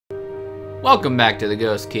Welcome back to the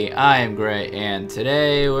Ghost Key. I am Gray, and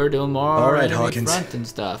today we're doing more Alright, enemy Hawkins. front and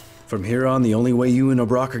stuff. From here on, the only way you and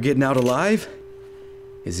O'Brock are getting out alive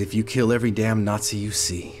is if you kill every damn Nazi you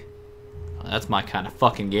see. Well, that's my kind of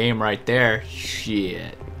fucking game right there.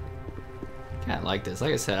 Shit. Kinda like this.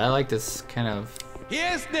 Like I said, I like this kind of...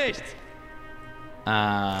 Hier ist nicht!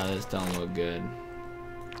 This don't look good.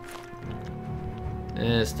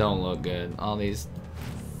 This don't look good. All these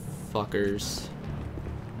fuckers.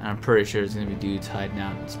 I'm pretty sure there's gonna be dudes hiding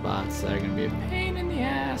out in spots that are gonna be a pain in the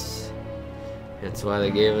ass. That's why they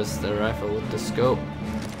gave us the rifle with the scope.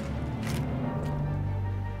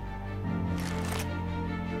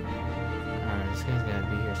 Alright, this guy's gotta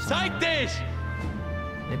be here Zeig somewhere. dich!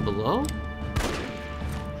 They below?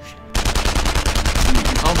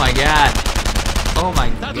 Oh my god! Oh my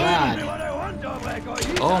god!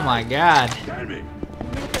 Oh my god!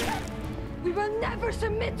 We will never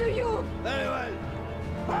submit to you!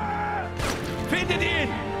 Findet ihn!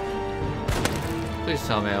 Please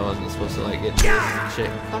tell me I wasn't supposed to like get this and shit.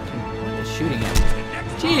 Fucking what is shooting at me?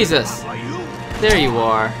 Jesus! There you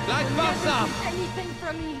are. Bleib Never wachsam! take anything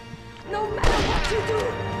from me, no matter what you do!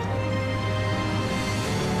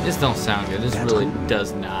 This don't sound good. This really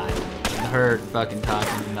does not. Her fucking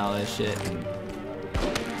talking and all that shit.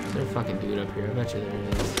 Is there a fucking dude up here? I bet you there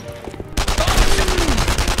is.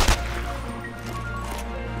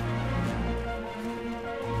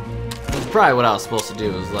 That's probably what I was supposed to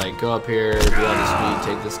do. Was like go up here, do all the speed,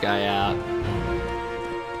 take this guy out.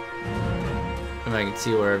 If I could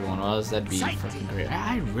see where everyone was, that'd be fucking great.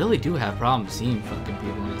 I really do have problems seeing fucking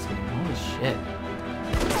people in this game. Holy shit.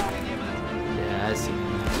 Yeah, I see them.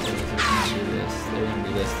 They're gonna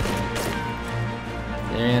do this thing.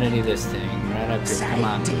 They're gonna do this thing right up here. Come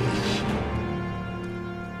on.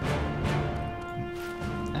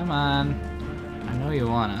 Come on. I know you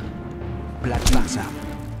wanna.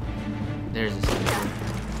 There's this thing.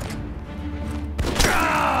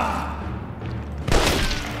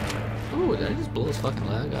 Ooh, did I just blow his fucking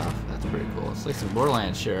leg off? That's pretty cool. It's like some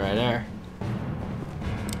Borderlands shit right there.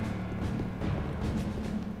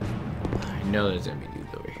 I know there's gonna be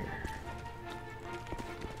dudes over here.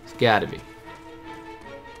 It's gotta be.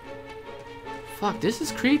 Fuck, this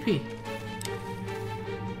is creepy.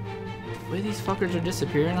 The way these fuckers are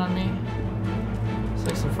disappearing on me. It's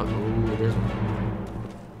like some fucking... Ooh, there's one.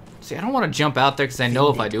 See, I don't want to jump out there because I know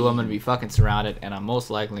if I do, I'm going to be fucking surrounded and I'm most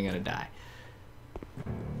likely going to die.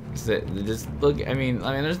 Just look, I mean,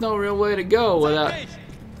 there's no real way to go without...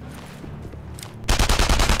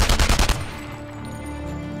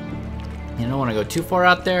 You don't want to go too far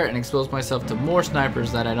out there and expose myself to more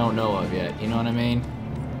snipers that I don't know of yet. You know what I mean?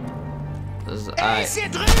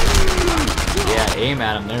 Yeah, aim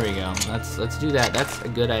at him. There we go. Let's do that. That's a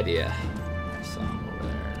good idea. So I'm over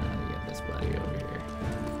there. Now we get this buddy over here.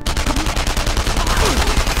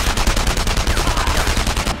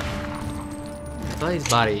 I thought his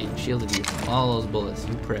body shielded you from all those bullets.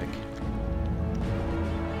 You prick.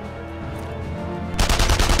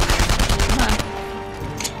 Come on.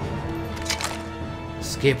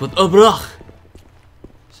 Escape with O'Brock.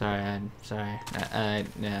 Sorry.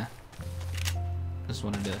 Yeah. Just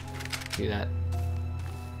wanted to do that.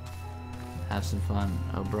 Have some fun.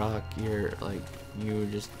 O'Brock, you were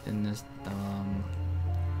just in this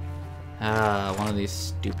one of these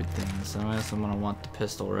stupid things. So I'm gonna want the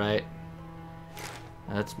pistol, right?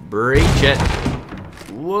 Let's breach it.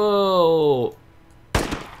 Whoa.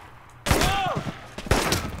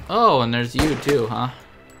 Oh, and there's you too, huh?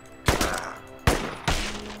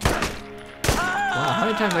 Wow, how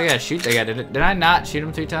many times I gotta shoot that guy? Did I not shoot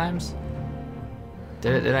him 3 times?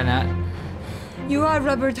 Did I not? You are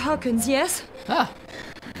Robert Hawkins, yes? Ah!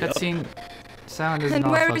 Cutscene sound isn't And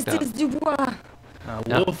all where is fucked up. this Dubois?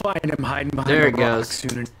 We'll find him hiding behind There it O'Brock goes.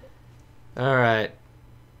 sooner. Alright.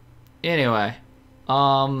 Anyway.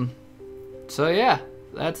 So yeah,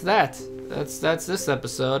 that's this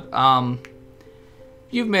episode. If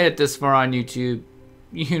you've made it this far on YouTube,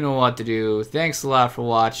 you know what to do. Thanks a lot for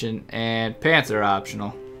watching, and pants are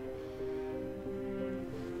optional.